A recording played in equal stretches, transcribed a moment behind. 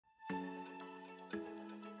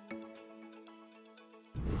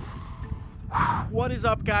What is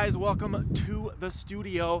up, guys? Welcome to the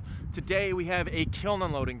studio. Today we have a kiln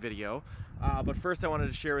unloading video. But first I wanted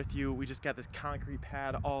to share with you, we just got this concrete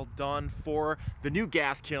pad all done for the new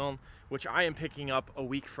gas kiln, which I am picking up a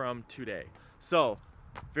week from today. So,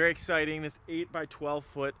 very exciting, this 8 by 12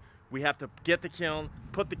 foot. We have to get the kiln,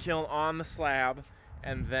 put the kiln on the slab,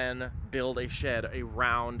 and then build a shed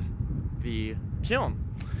around the kiln.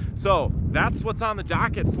 So that's what's on the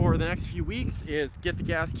docket for the next few weeks, is get the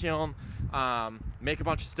gas kiln, make a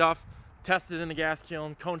bunch of stuff, test it in the gas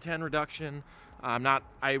kiln, cone 10 reduction.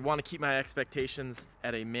 I want to keep my expectations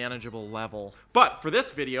at a manageable level. But for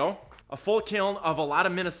this video, a full kiln of a lot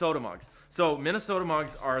of Minnesota mugs. So Minnesota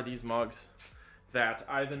mugs are these mugs that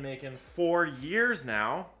I've been making for years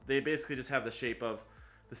now. They basically just have the shape of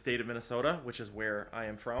the state of Minnesota, which is where I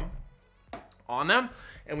am from, on them.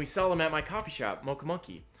 And we sell them at my coffee shop, Mocha.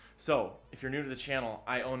 So if you're new to the channel,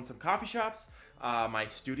 I own some coffee shops. My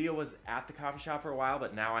studio was at the coffee shop for a while,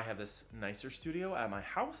 but now I have this nicer studio at my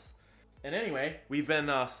house. And anyway, we've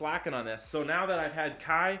been slacking on this. So now that I've had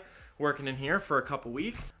Kai working in here for a couple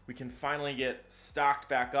weeks, we can finally get stocked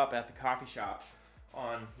back up at the coffee shop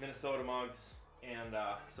on Minnesota mugs and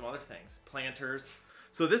some other things, planters.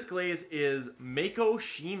 So this glaze is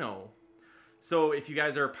Waconia. So if you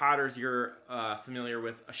guys are potters, you're familiar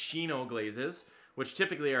with Ashino glazes, which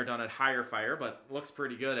typically are done at higher fire, but looks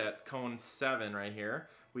pretty good at cone 7 right here.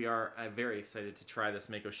 We are very excited to try this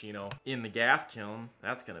Waconia in the gas kiln.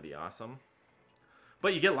 That's gonna be awesome.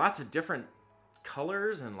 But you get lots of different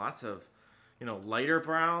colors and lots of, you know, lighter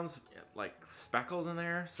browns, like speckles in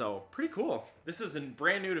there. So pretty cool. This is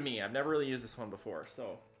brand new to me. I've never really used this one before,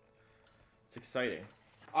 so it's exciting.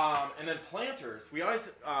 And then planters. We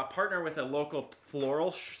always partner with a local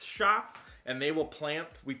floral shop, and they will plant.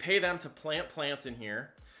 We pay them to plant plants in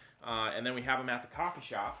here, and then we have them at the coffee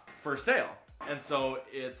shop for sale. And so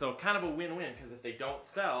it's kind of a win-win, because if they don't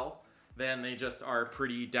sell, then they just are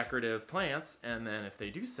pretty decorative plants, and then if they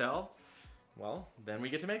do sell, well, then we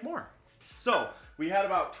get to make more. So we had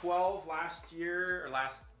about 12 last year, or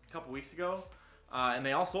last couple weeks ago, and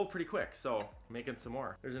they all sold pretty quick, so making some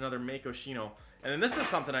more. There's another Waconia. And then this is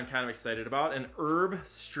something I'm kind of excited about, an herb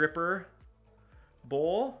stripper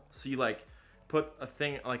bowl. So you like put a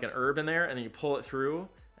thing, like an herb in there, and then you pull it through,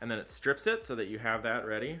 and then it strips it so that you have that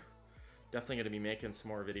ready. Definitely gonna be making some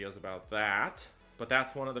more videos about that. But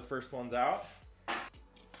that's one of the first ones out.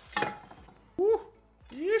 Woo,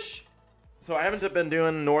 yeesh. So I haven't been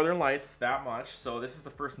doing Northern Lights that much, so this is the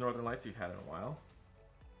first Northern Lights we've had in a while.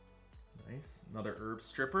 Nice, another herb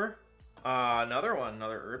stripper. Another one,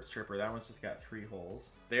 another herb stripper. That one's just got 3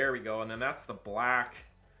 holes. There we go, and then that's the black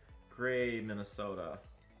gray Minnesota.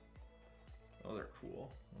 Those are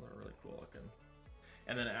cool. Those are really cool looking.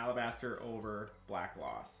 And then alabaster over black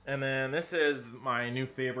gloss. And then this is my new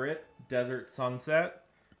favorite, Desert Sunset.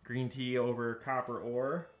 Green tea over copper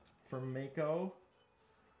ore from Mako.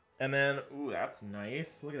 And then, ooh, that's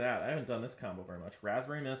nice. Look at that. I haven't done this combo very much.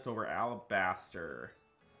 Raspberry mist over alabaster.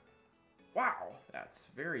 Wow, that's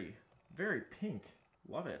very, very pink.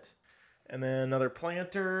 Love it. And then another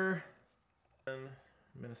planter. And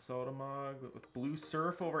Minnesota mug with blue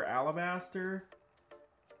surf over alabaster.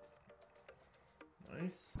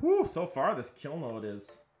 Nice. Whew, so far this kiln load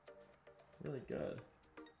is really good.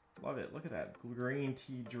 Love it. Look at that green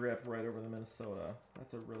tea drip right over the Minnesota.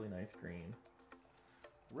 That's a really nice green.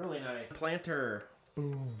 Really nice. Planter.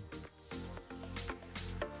 Boom.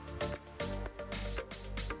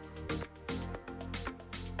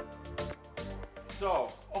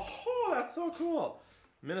 So, oh, that's so cool.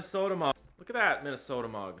 Minnesota mug. Look at that Minnesota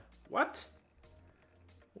mug. What?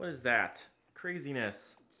 What is that?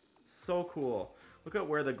 Craziness. So cool. Look at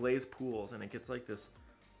where the glaze pools, and it gets like this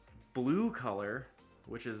blue color,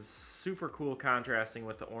 which is super cool, contrasting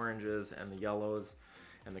with the oranges and the yellows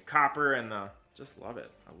and the copper and the, just love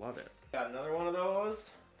it. I love it. Got another one of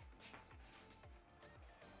those.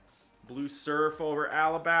 Blue surf over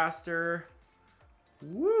alabaster.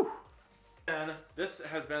 Woo! And this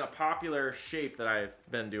has been a popular shape that I've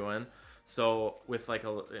been doing. So with like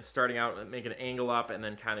starting out, make an angle up and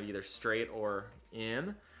then kind of either straight or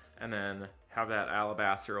in, and then have that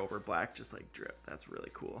alabaster over black just like drip. That's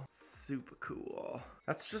really cool. Super cool.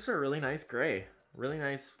 That's just a really nice gray. Really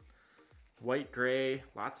nice white gray.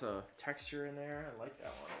 Lots of texture in there. I like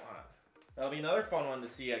that one a lot. That'll be another fun one to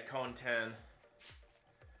see at cone 10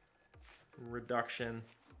 reduction.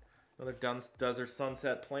 Another Desert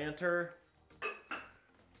Sunset planter.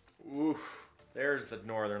 Oof. There's the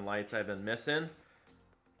Northern Lights I've been missing.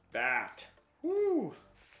 That. Woo.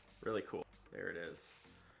 Really cool. There it is.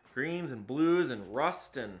 Greens and blues and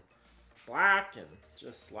rust and black and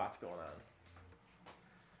just lots going on.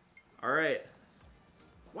 All right,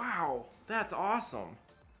 Wow, that's awesome.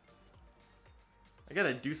 I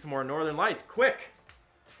gotta do some more Northern Lights, quick!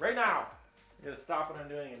 Right now! I gotta stop what I'm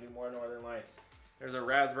doing and do more Northern Lights. There's a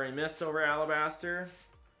Raspberry Mist over Alabaster.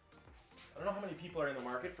 I don't know how many people are in the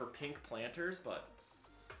market for pink planters, but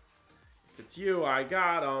if it's you, I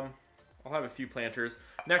got them. I'll have a few planters.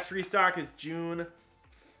 Next restock is June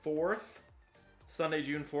 4th. Sunday,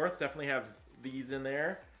 June 4th. Definitely have these in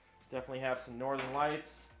there. Definitely have some Northern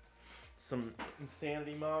Lights. Some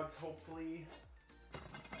Insanity mugs, hopefully.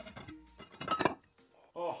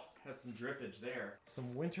 Oh, had some drippage there.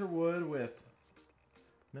 Some winter wood with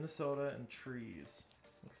Minnesota and trees.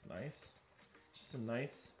 Looks nice. Just a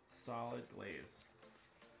nice, solid glaze.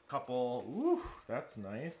 Couple, ooh, that's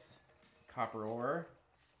nice. Copper ore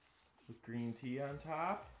with green tea on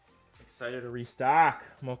top. Excited to restock.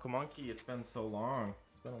 Mocha Monkey, it's been so long.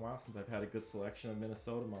 It's been a while since I've had a good selection of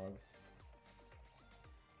Minnesota mugs.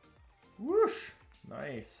 Whoosh!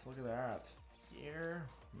 Nice, look at that. Here,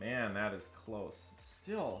 man, that is close.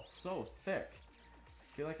 Still so thick.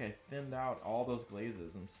 I feel like I thinned out all those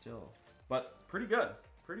glazes and still, but pretty good,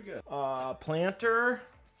 pretty good. Planter.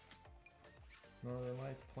 Northern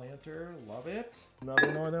Lights planter, love it.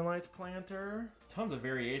 Another Northern Lights planter. Tons of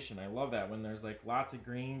variation. I love that when there's like lots of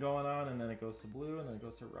green going on and then it goes to blue and then it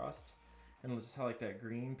goes to rust. And just how like that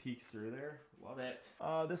green peeks through there. Love it.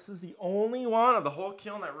 This is the only one of the whole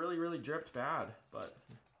kiln that really dripped bad, but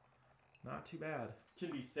not too bad.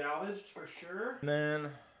 Can be salvaged for sure. And then,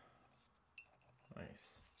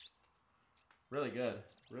 nice. Really good.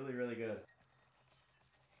 Really good.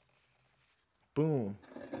 Boom.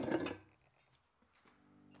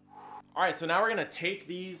 All right, so now we're gonna take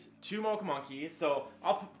these to Mocha Monkey. So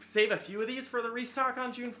I'll save a few of these for the restock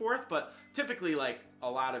on June 4th, but typically like a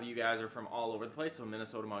lot of you guys are from all over the place, so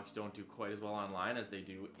Minnesota mugs don't do quite as well online as they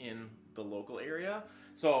do in the local area.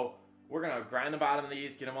 So we're gonna grind the bottom of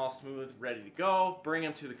these, get them all smooth, ready to go, bring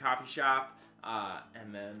them to the coffee shop,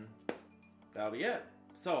 and then that'll be it.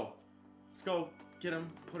 So let's go get them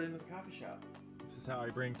put into the coffee shop. This is how I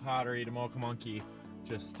bring pottery to Mocha Monkey.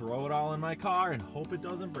 Just throw it all in my car and hope it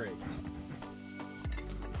doesn't break.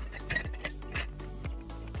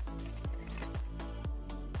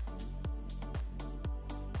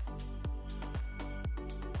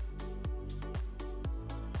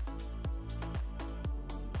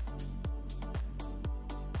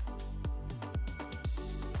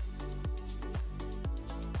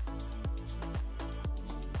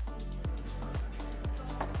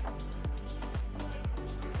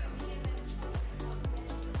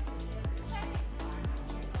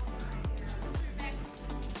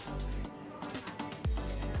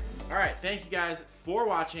 All right, thank you guys for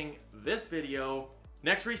watching this video.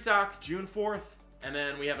 Next restock, June 4th, and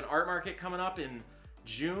then we have an art market coming up in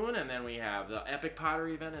June, and then we have the Epic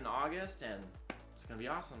Pottery event in August, and it's gonna be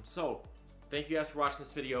awesome. So, thank you guys for watching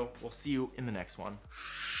this video. We'll see you in the next one.